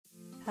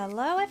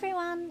Hello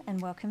everyone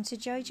and welcome to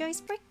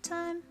JoJo's Brick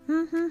Time.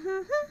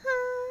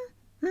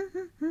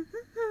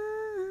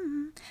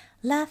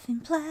 Laughing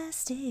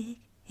plastic,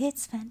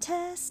 it's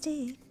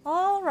fantastic.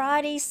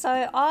 Alrighty,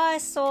 so I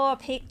saw a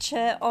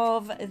picture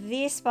of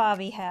this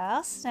Barbie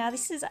house. Now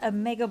this is a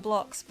Mega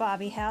Bloks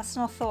Barbie house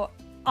and I thought,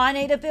 I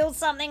need to build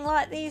something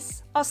like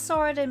this. I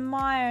saw it in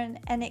Myer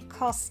and it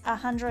costs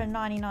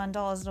 $199 and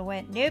I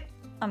went, nope,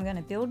 I'm going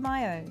to build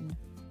my own.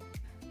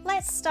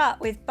 Let's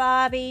start with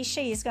Barbie.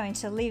 She is going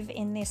to live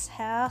in this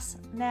house.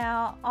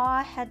 Now,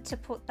 I had to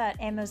put that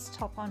Emma's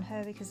top on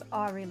her because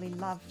I really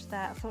loved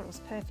that. I thought it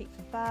was perfect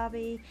for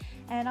Barbie.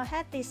 And I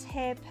had this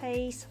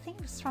hairpiece, I think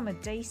it was from a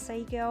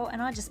DC girl,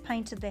 and I just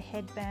painted the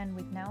headband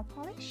with nail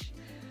polish.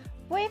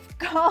 We've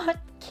got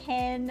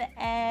Ken,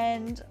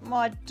 and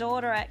my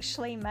daughter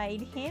actually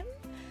made him.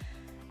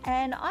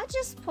 And I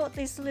just put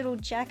this little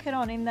jacket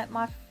on him that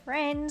my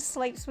friend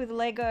Sleeps with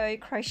Lego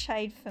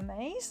crocheted for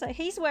me. So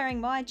he's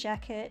wearing my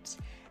jacket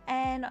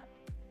and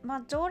my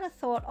daughter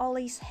thought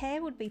Ollie's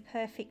hair would be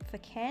perfect for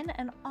Ken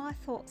and I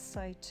thought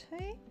so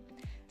too.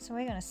 So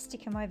we're going to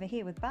stick him over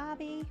here with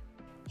Barbie.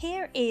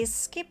 Here is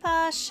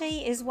Skipper.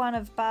 She is one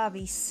of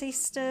Barbie's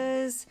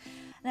sisters.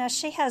 Now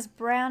she has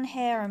brown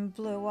hair and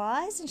blue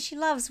eyes and she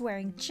loves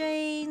wearing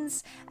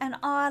jeans, and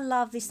I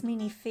love this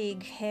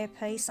minifig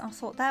hairpiece. I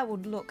thought that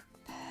would look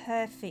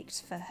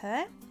perfect for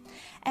her.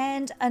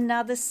 And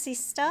another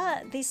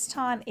sister, this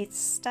time it's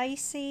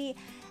Stacy,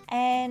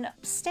 and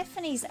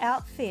Stephanie's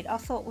outfit I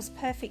thought was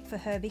perfect for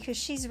her because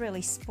she's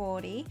really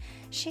sporty.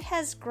 She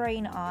has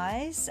green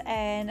eyes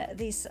and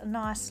this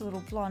nice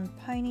little blonde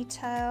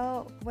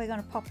ponytail. We're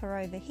going to pop her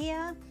over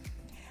here.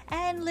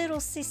 And little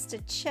sister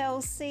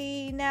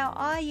Chelsea. Now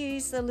I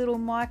use the little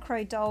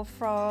micro doll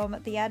from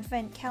the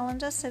advent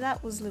calendar, so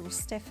that was little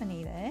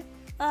Stephanie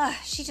there.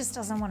 She just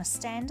doesn't want to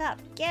stand up.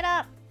 Get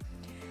up!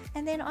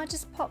 And then I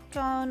just popped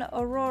on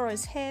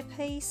Aurora's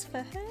hairpiece for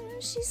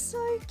her. She's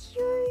so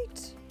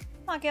cute.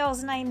 My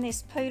girls named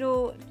this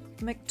poodle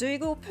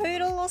McDougal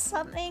Poodle or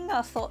something.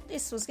 I thought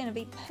this was going to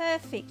be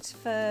perfect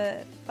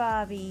for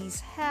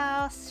Barbie's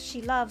house.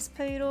 She loves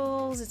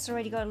poodles. It's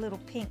already got a little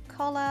pink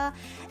collar.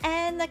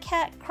 And the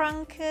cat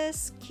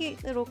Crunkus,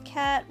 cute little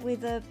cat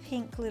with a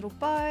pink little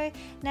bow.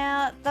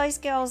 Now, those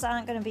girls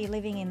aren't going to be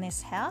living in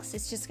this house.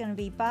 It's just going to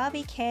be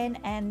Barbie, Ken,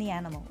 and the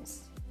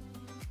animals.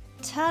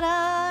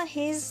 Ta-da!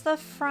 Here's the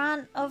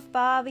front of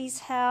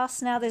Barbie's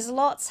house. Now there's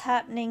lots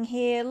happening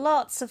here,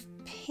 lots of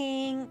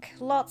pink,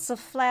 lots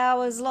of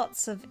flowers,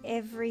 lots of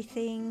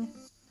everything.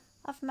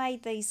 I've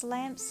made these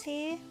lamps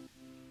here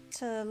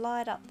to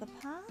light up the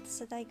path,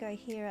 so they go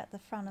here at the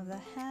front of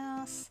the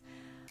house.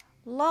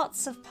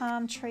 Lots of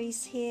palm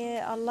trees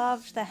here. I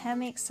loved the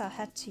hammocks, so I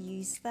had to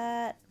use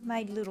that.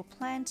 Made little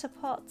planter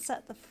pots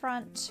at the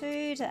front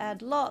too to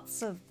add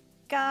lots of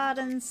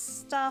garden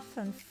stuff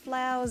and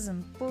flowers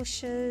and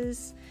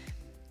bushes.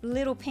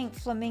 Little pink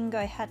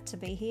flamingo had to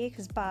be here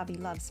because Barbie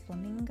loves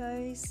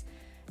flamingos.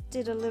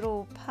 Did a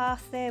little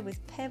path there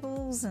with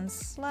pebbles and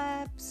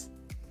slabs.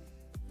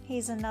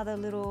 Here's another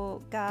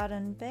little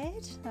garden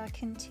bed that I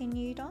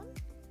continued on.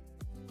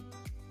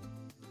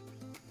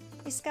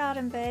 This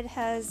garden bed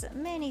has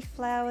many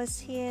flowers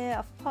here.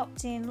 I've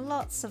popped in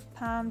lots of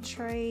palm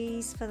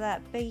trees for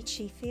that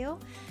beachy feel,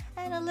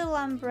 and a little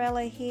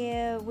umbrella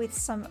here with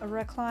some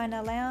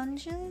recliner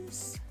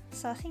lounges.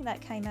 So I think that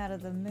came out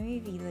of the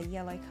movie, the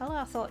yellow colour.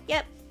 I thought,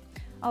 yep,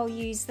 I'll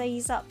use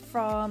these up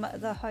from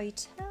the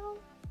hotel.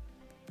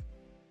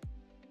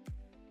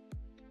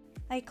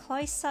 A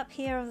close-up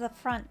here of the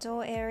front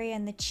door area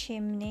and the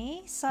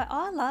chimney. So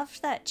I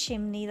loved that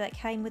chimney that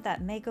came with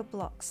that Mega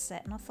Bloks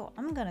set, and I thought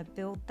I'm going to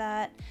build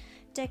that.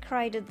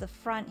 Decorated the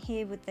front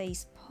here with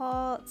these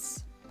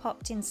pots,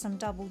 popped in some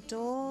double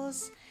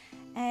doors,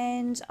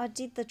 and I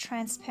did the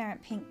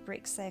transparent pink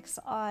bricks there because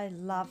I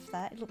love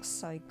that. It looks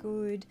so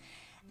good.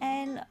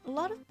 And a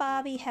lot of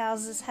Barbie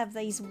houses have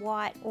these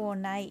white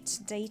ornate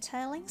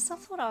detailing, so I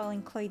thought I'll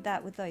include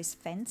that with those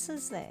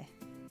fences there.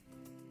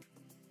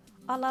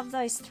 I love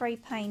those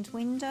 3-paned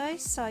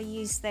windows, so I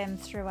use them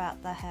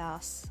throughout the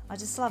house. I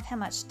just love how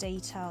much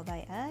detail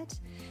they add.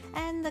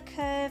 And the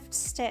curved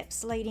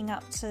steps leading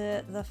up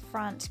to the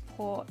front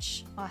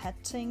porch I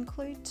had to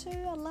include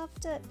too. I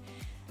loved it.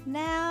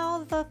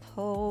 Now the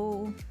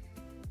pool.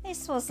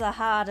 This was the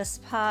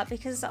hardest part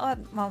because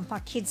my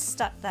kids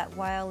stuck that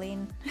whale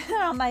in.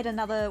 I made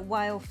another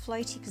whale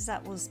floaty because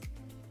that was,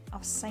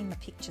 I've seen the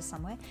picture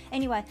somewhere.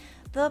 Anyway,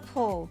 the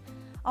pool.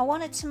 I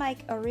wanted to make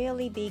a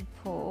really big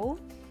pool.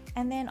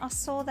 And then I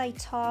saw they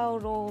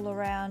tiled all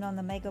around on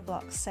the Mega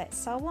Bloks set,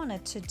 so I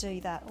wanted to do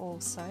that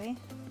also.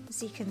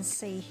 As you can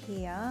see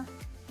here,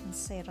 you can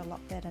see it a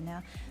lot better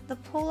now. The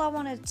pool I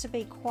wanted to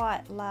be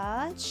quite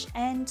large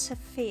and to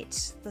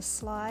fit the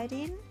slide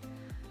in.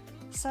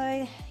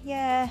 So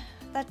yeah,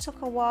 that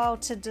took a while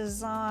to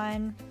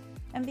design,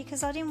 and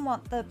because I didn't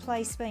want the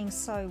place being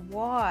so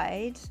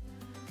wide,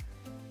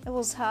 it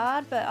was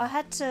hard, but I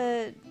had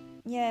to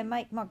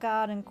make my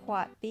garden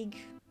quite big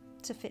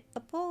to fit the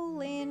pool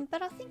in,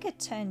 but I think it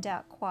turned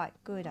out quite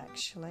good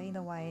actually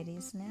the way it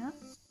is now.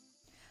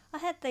 I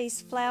had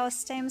these flower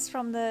stems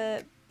from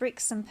the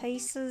bricks and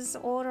pieces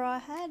order I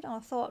had. I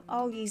thought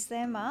I'll use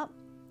them up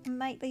and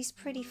make these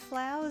pretty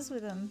flowers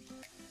with them.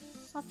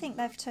 I think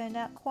they've turned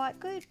out quite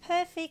good.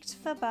 Perfect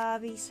for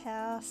Barbie's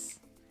house.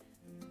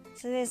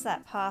 So there's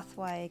that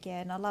pathway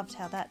again. I loved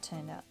how that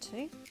turned out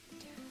too.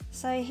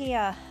 So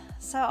here,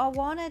 so I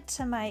wanted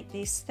to make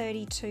this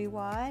 32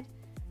 wide.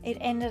 It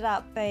ended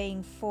up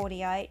being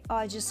 48.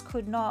 I just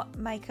could not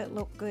make it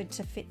look good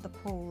to fit the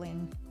pool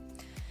in.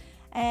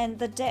 And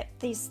the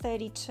depth is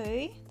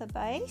 32, the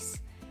base.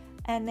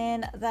 And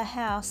then the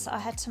house, I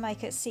had to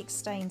make it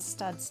 16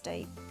 studs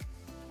deep.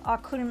 I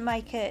couldn't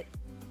make it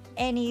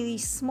any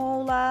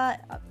smaller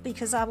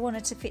because I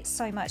wanted to fit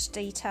so much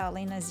detail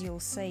in, as you'll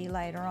see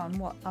later on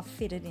what I've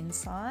fitted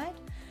inside.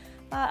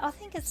 But I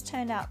think it's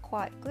turned out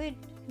quite good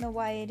the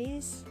way it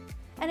is,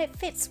 and it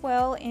fits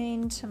well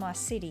into my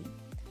city.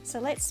 So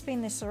let's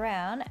spin this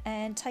around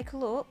and take a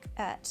look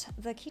at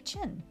the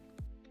kitchen.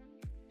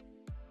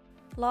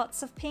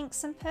 Lots of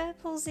pinks and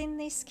purples in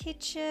this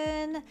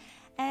kitchen,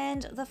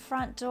 and the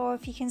front door,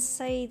 if you can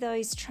see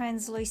those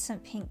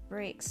translucent pink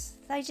bricks,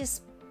 they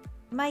just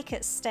make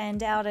it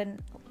stand out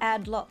and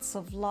add lots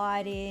of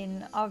light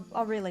in. I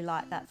really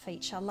like that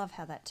feature. I love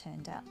how that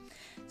turned out.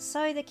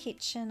 So the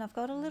kitchen, I've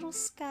got a little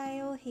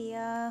scale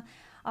here.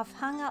 I've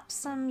hung up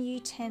some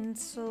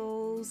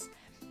utensils,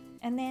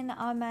 and then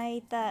I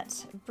made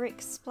that brick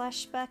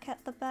splashback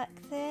at the back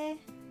there,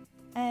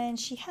 and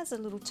she has a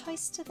little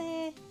toaster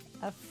there,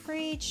 a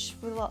fridge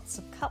with lots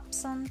of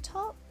cups on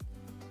top,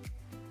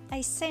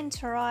 a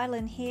center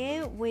island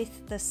here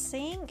with the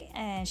sink,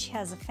 and she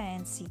has a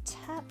fancy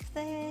tap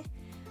there.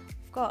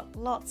 Got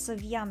lots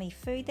of yummy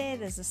food there.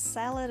 There's a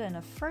salad and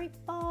a fruit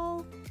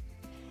bowl,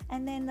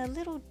 and then the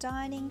little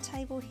dining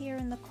table here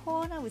in the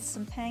corner with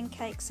some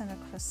pancakes and a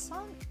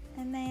croissant,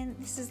 and then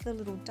this is the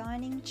little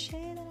dining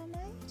chair that I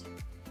made.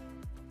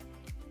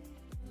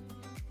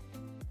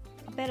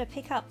 I better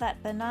pick up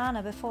that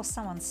banana before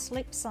someone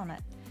slips on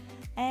it.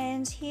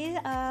 And here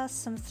are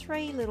some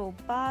 3 little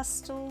bar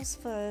stools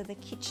for the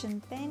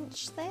kitchen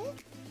bench there.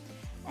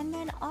 And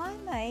then I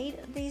made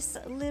this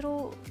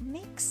little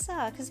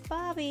mixer because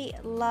Barbie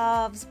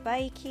loves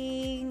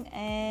baking,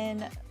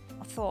 and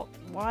I thought,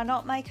 why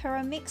not make her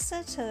a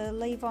mixer to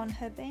leave on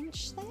her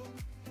bench there?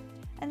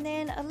 And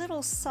then a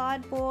little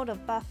sideboard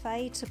of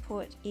buffet to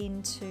put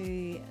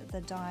into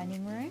the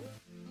dining room.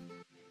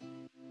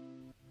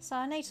 So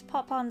I need to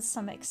pop on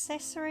some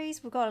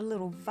accessories. We've got a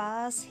little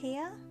vase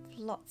here,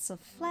 lots of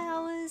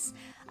flowers,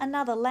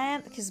 another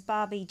lamp because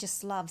Barbie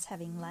just loves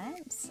having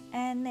lamps,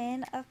 and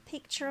then a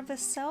picture of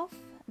herself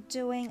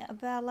doing a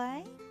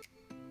ballet.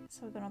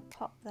 So we're going to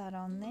pop that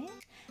on there,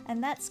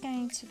 and that's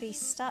going to be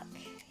stuck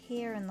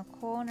here in the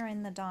corner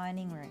in the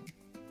dining room.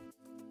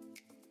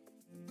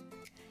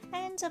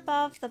 And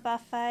above the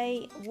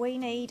buffet we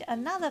need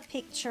another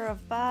picture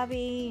of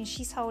Barbie, and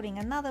she's holding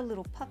another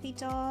little puppy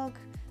dog.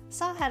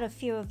 So I had a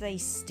few of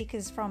these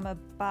stickers from a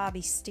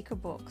Barbie sticker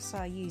book, so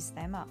I used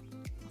them up.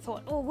 I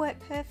thought, oh, work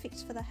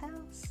perfect for the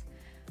house.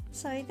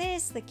 So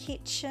there's the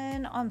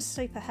kitchen. I'm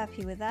super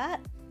happy with that.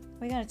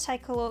 We're going to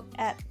take a look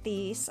at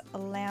this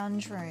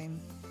lounge room.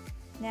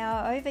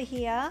 Now over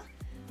here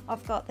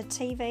I've got the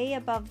TV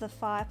above the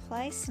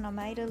fireplace, and I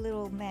made a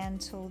little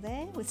mantle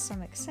there with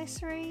some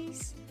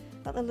accessories.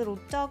 Got the little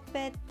dog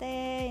bed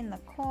there in the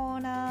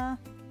corner.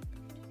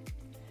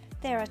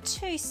 There are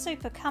 2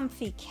 super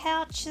comfy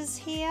couches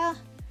here,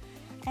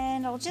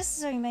 and I'll just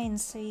zoom in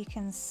so you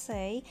can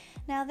see.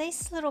 Now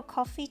this little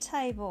coffee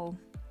table,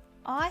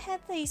 I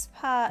had these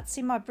parts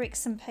in my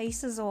bricks and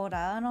pieces order,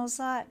 and I was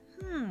like,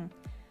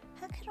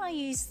 how can I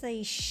use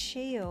these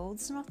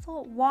shields? And I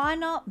thought, why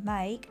not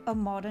make a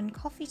modern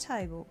coffee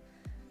table?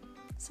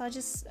 So I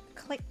just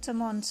clicked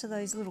them onto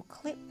those little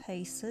clip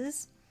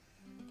pieces,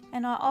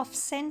 and I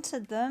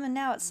off-centered them, and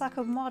now it's like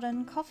a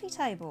modern coffee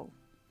table.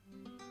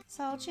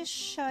 So I'll just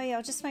show you,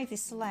 I'll just move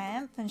this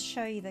lamp and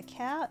show you the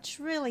couch.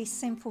 Really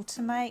simple to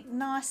make,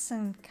 nice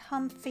and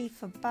comfy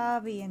for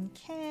Barbie and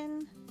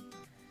Ken.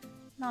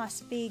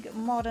 Nice big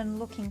modern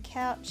looking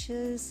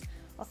couches.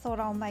 I thought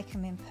I'll make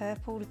them in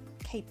purple to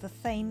keep the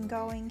theme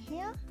going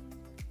here.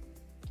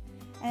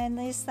 And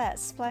there's that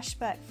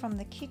splashback from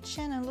the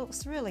kitchen, and it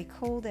looks really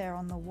cool there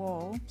on the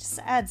wall. Just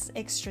adds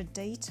extra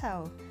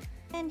detail.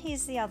 And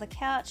here's the other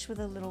couch with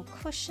a little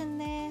cushion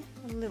there,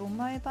 a little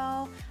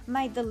mobile.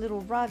 Made the little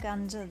rug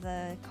under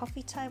the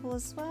coffee table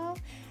as well.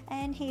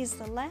 And here's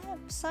the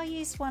lamp. So I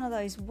used one of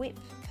those whip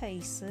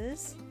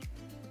pieces,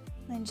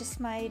 then just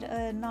made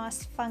a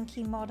nice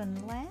funky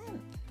modern lamp.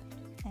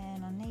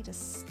 And I need to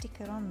stick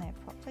it on there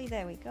properly.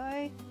 There we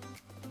go.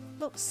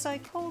 Looks so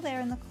cool there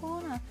in the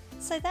corner.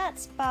 So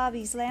that's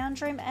Barbie's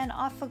lounge room, and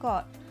I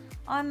forgot,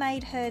 I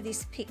made her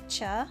this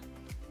picture.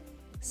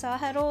 So I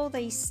had all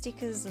these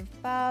stickers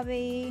of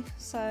Barbie,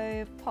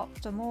 so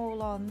popped them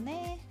all on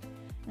there,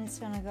 and it's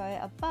going to go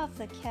above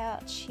the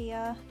couch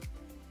here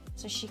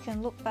so she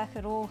can look back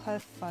at all her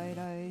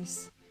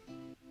photos.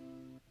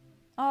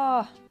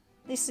 Oh,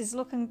 this is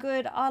looking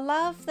good. I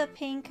love the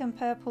pink and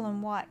purple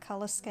and white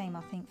colour scheme,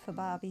 I think, for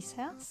Barbie's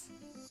house.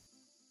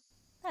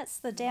 That's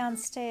the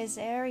downstairs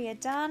area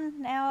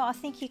done. Now I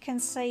think you can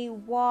see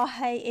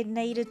why it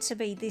needed to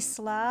be this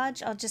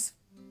large. I just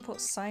put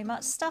so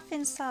much stuff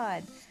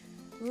inside.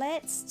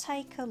 Let's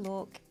take a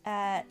look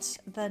at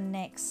the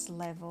next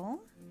level.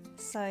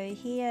 So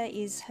here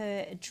is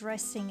her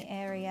dressing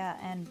area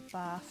and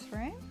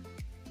bathroom.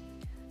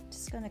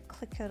 Just going to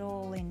click it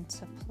all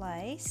into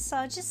place. So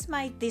I just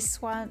made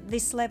this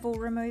level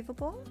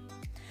removable.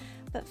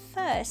 But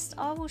first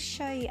I will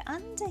show you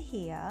under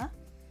here.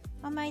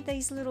 I made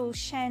these little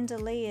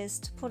chandeliers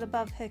to put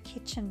above her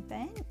kitchen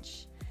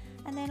bench,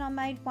 and then I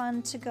made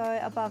one to go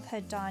above her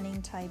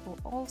dining table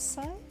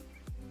also,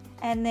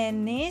 and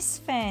then this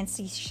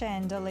fancy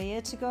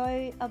chandelier to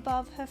go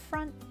above her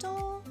front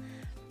door,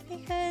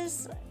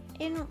 because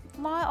in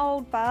my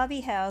old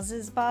Barbie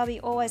houses, Barbie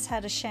always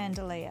had a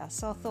chandelier,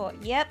 so I thought,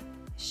 yep,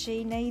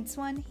 she needs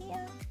one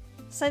here.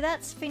 So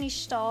that's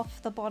finished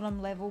off the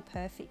bottom level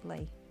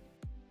perfectly.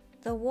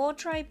 The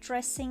wardrobe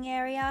dressing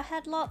area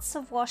had lots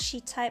of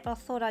washi tape. I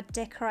thought I'd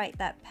decorate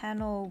that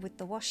panel with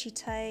the washi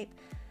tape.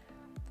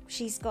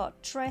 She's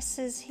got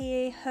dresses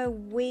here, her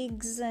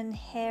wigs and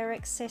hair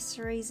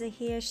accessories are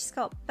here. She's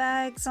got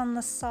bags on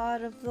the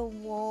side of the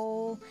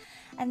wall.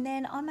 And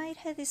then I made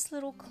her this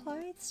little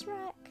clothes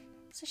rack.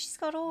 So she's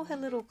got all her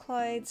little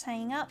clothes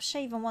hanging up.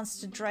 She even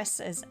wants to dress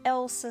as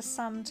Elsa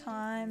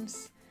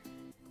sometimes.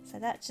 So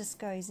that just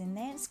goes in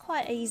there. It's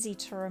quite easy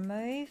to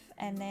remove,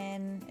 and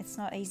then it's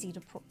not easy to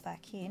put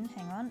back in.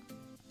 Hang on,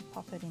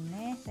 pop it in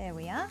there. There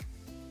we are.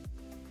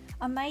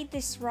 I made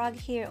this rug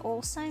here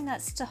also, and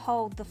that's to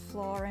hold the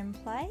floor in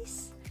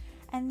place.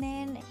 And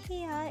then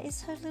here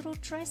is her little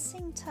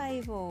dressing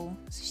table.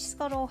 So she's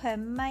got all her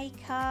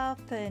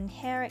makeup and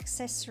hair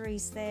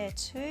accessories there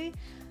too.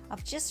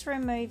 I've just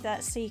removed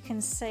that so you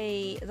can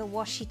see the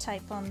washi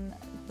tape on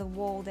the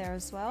wall there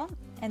as well.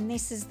 And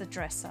this is the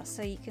dresser,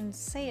 so you can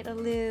see it a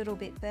little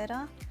bit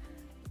better.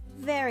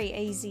 Very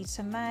easy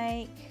to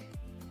make.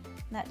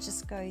 And that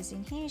just goes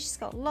in here. She's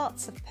got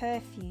lots of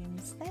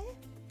perfumes there.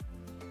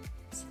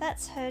 So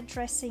that's her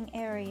dressing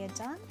area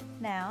done.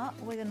 Now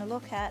we're going to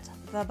look at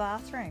the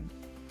bathroom.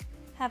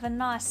 Have a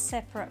nice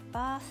separate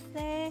bath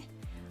there.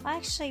 I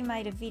actually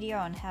made a video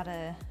on how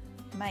to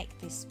make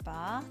this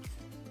bath.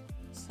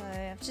 So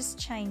I've just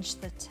changed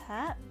the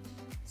tap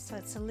so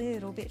it's a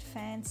little bit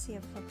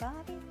fancier for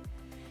Barbie.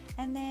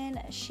 And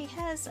then she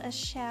has a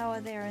shower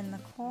there in the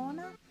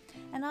corner,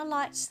 and I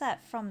liked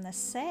that from the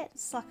set.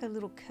 It's like a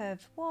little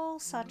curved wall,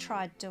 so I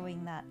tried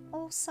doing that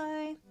also.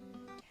 And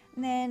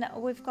then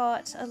we've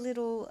got a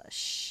little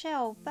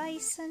shell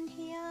basin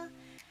here,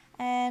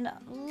 and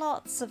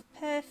lots of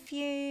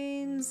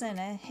perfumes and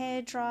a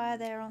hairdryer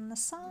there on the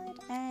side,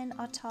 and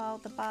I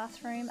tiled the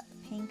bathroom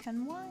pink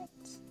and white.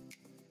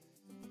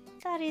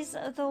 That is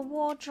the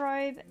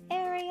wardrobe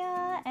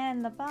area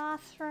and the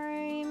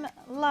bathroom.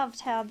 Loved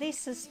how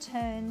this has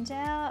turned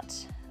out.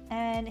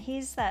 And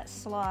here's that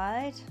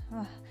slide.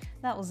 Oh,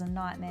 that was a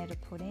nightmare to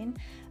put in.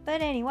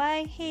 But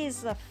anyway,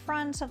 here's the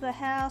front of the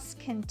house.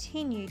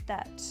 Continued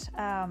that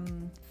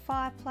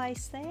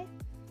fireplace there.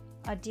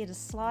 I did a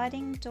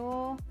sliding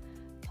door.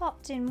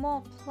 Popped in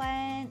more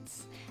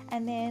plants.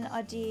 And then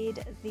I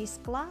did this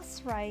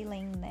glass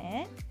railing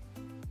there.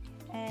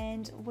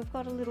 And we've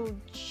got a little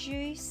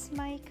juice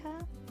maker,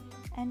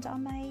 and I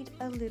made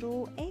a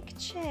little egg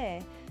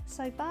chair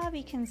so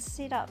Barbie can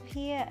sit up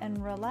here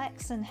and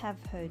relax and have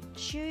her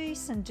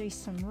juice and do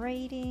some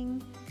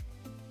reading.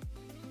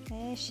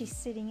 There, she's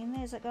sitting in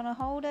there. Is it going to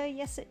hold her?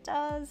 Yes, it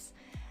does.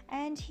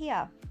 And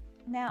here,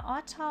 now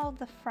I tiled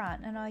the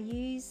front, and I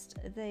used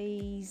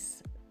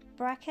these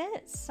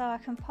brackets so I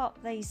can pop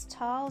these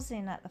tiles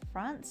in at the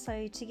front,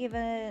 so to give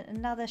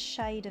another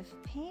shade of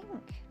pink.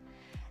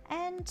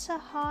 And to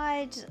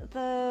hide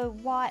the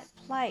white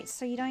plate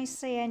so you don't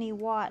see any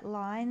white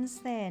lines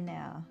there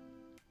now.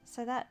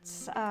 So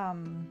that's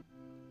that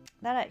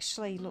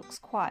actually looks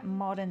quite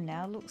modern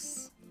now.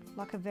 Looks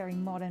like a very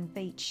modern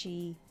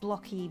beachy,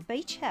 blocky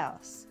beach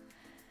house.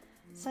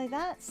 So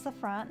that's the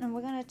front, and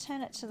we're going to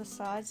turn it to the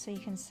side so you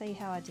can see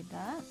how I did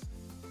that.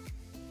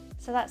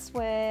 So that's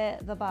where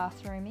the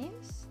bathroom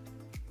is.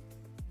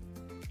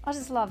 I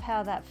just love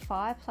how that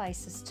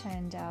fireplace has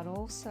turned out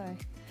also.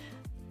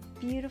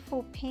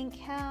 Beautiful pink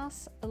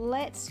house.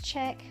 Let's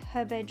check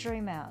her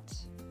bedroom out.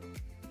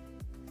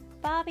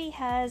 Barbie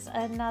has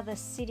another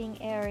sitting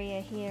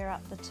area here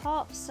up the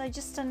top, so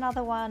just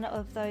another one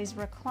of those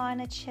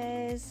recliner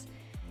chairs.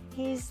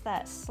 Here's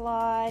that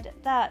slide.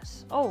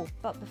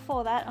 But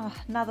before that,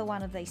 another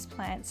one of these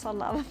plants. I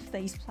love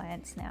these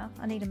plants now.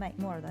 I need to make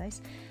more of those.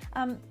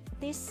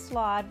 This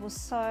slide was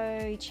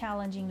so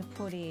challenging to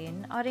put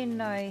in. I didn't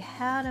know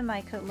how to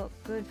make it look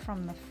good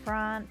from the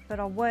front, but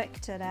I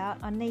worked it out.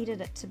 I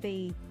needed it to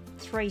be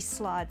 3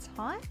 slides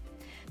high.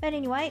 But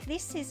anyway,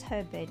 this is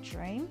her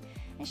bedroom,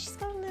 and she's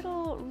got a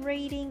little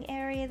reading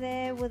area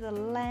there with a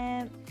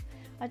lamp.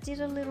 I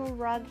did a little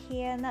rug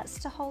here, and that's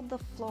to hold the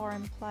floor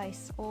in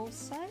place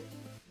also.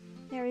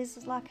 There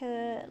is like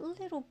a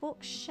little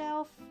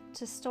bookshelf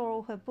to store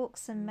all her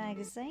books and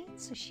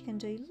magazines, so she can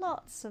do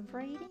lots of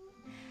reading.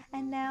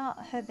 And now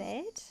her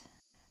bed.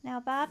 Now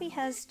Barbie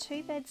has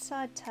 2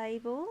 bedside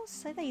tables,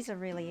 so these are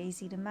really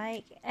easy to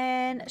make,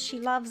 and she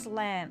loves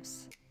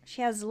lamps.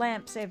 She has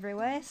lamps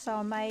everywhere, so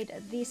I made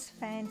this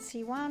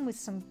fancy one with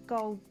some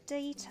gold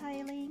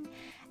detailing.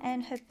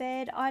 And her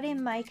bed, I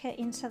didn't make it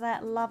into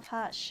that love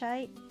heart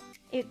shape.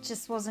 It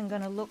just wasn't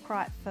going to look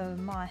right for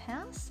my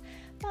house.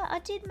 But I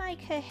did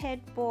make her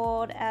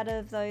headboard out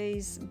of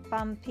those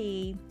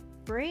bumpy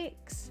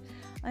bricks.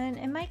 And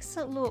it makes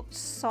it look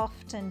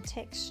soft and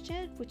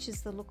textured, which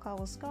is the look I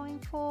was going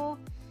for.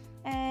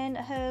 And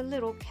her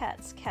little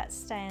cat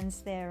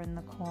stands there in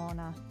the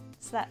corner.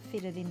 So that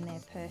fitted in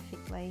there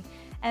perfectly.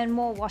 And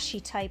more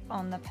washi tape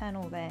on the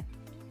panel there.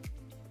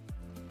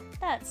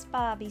 That's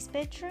Barbie's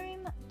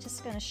bedroom.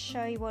 Just going to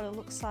show you what it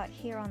looks like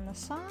here on the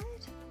side.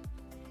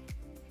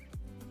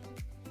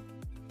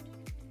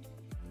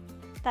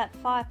 That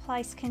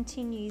fireplace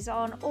continues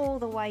on all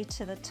the way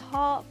to the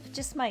top.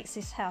 Just makes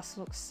this house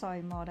look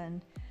so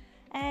modern.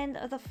 And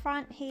at the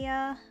front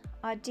here,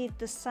 I did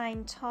the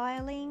same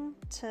tiling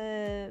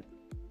to,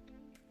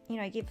 you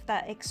know, give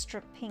that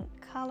extra pink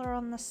colour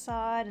on the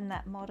side and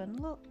that modern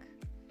look.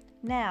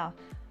 Now,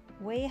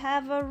 we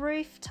have a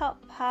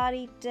rooftop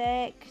party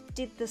deck,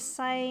 did the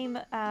same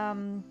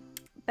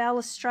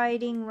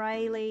balustrading,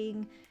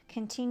 railing,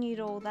 continued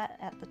all that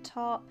at the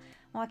top.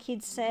 My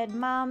kids said,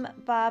 "Mum,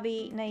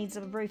 Barbie needs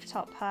a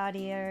rooftop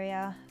party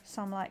area."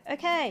 So I'm like,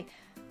 okay,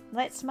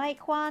 let's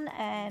make one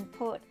and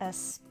put a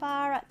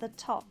spa at the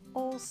top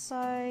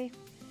also.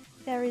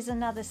 There is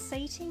another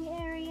seating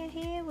area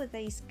here with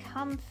these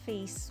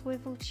comfy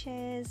swivel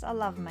chairs. I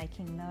love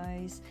making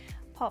those.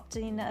 Popped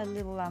in a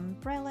little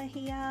umbrella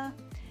here.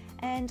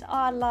 And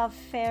I love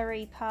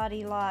fairy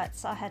party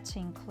lights. I had to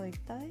include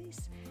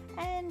those.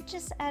 And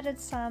just added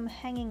some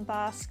hanging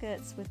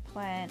baskets with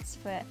plants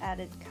for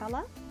added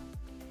colour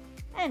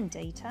and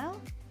detail.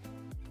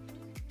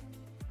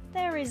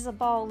 There is a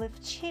bowl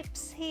of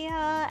chips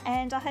here,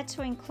 and I had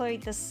to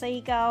include the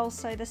seagulls,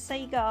 so the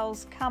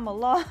seagulls come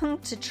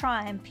along to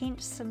try and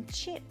pinch some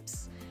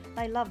chips.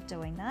 They love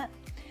doing that.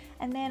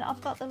 And then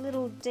I've got the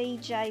little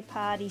DJ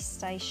party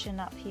station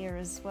up here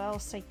as well,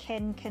 so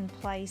Ken can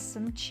play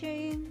some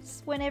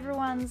tunes when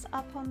everyone's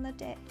up on the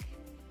deck.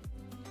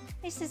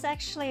 This is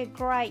actually a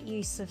great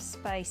use of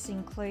space,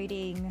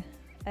 including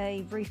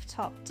a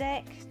rooftop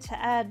deck to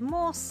add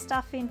more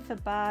stuff in for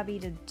Barbie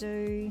to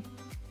do.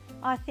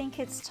 I think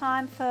it's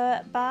time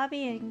for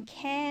Barbie and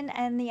Ken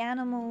and the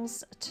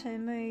animals to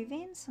move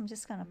in. So I'm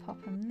just going to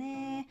pop them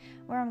there.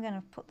 Where I'm going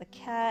to put the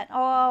cat.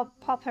 Oh, I'll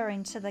pop her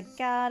into the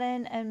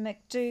garden, and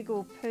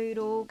McDougal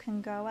Poodle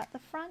can go at the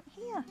front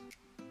here.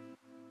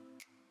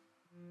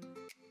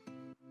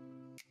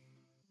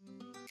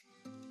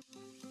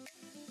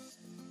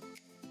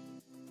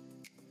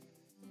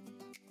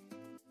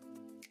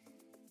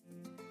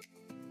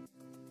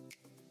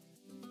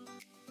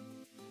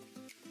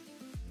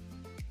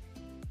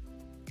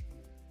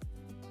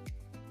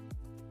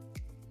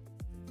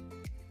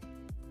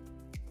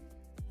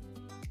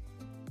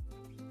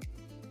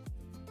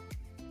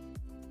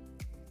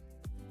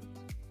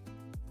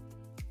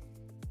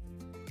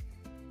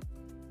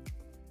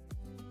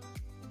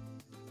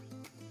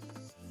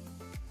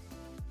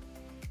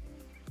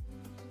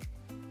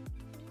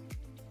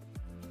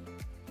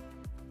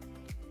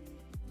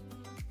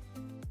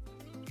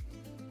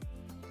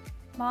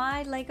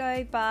 My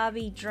Lego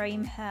Barbie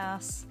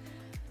Dreamhouse.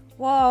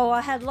 Whoa,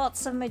 I had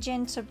lots of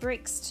magenta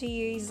bricks to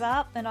use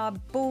up, and I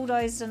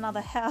bulldozed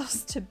another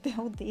house to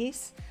build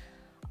this.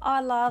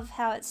 I love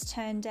how it's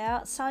turned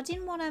out, so I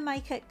didn't want to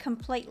make it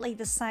completely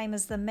the same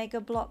as the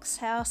Mega Bloks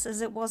house,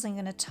 as it wasn't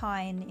going to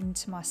tie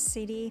into my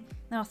city.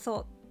 And I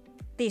thought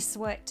this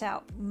worked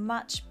out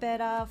much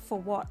better for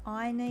what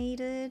I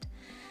needed.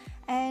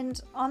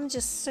 And I'm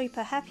just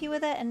super happy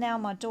with it, and now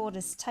my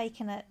daughter's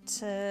taken it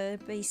to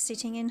be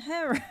sitting in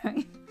her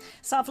room.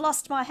 So I've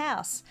lost my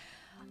house.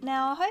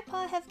 Now I hope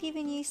I have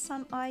given you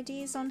some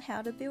ideas on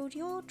how to build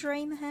your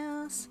dream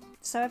house.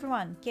 So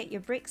everyone, get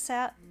your bricks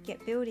out,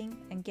 get building,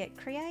 and get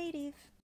creative.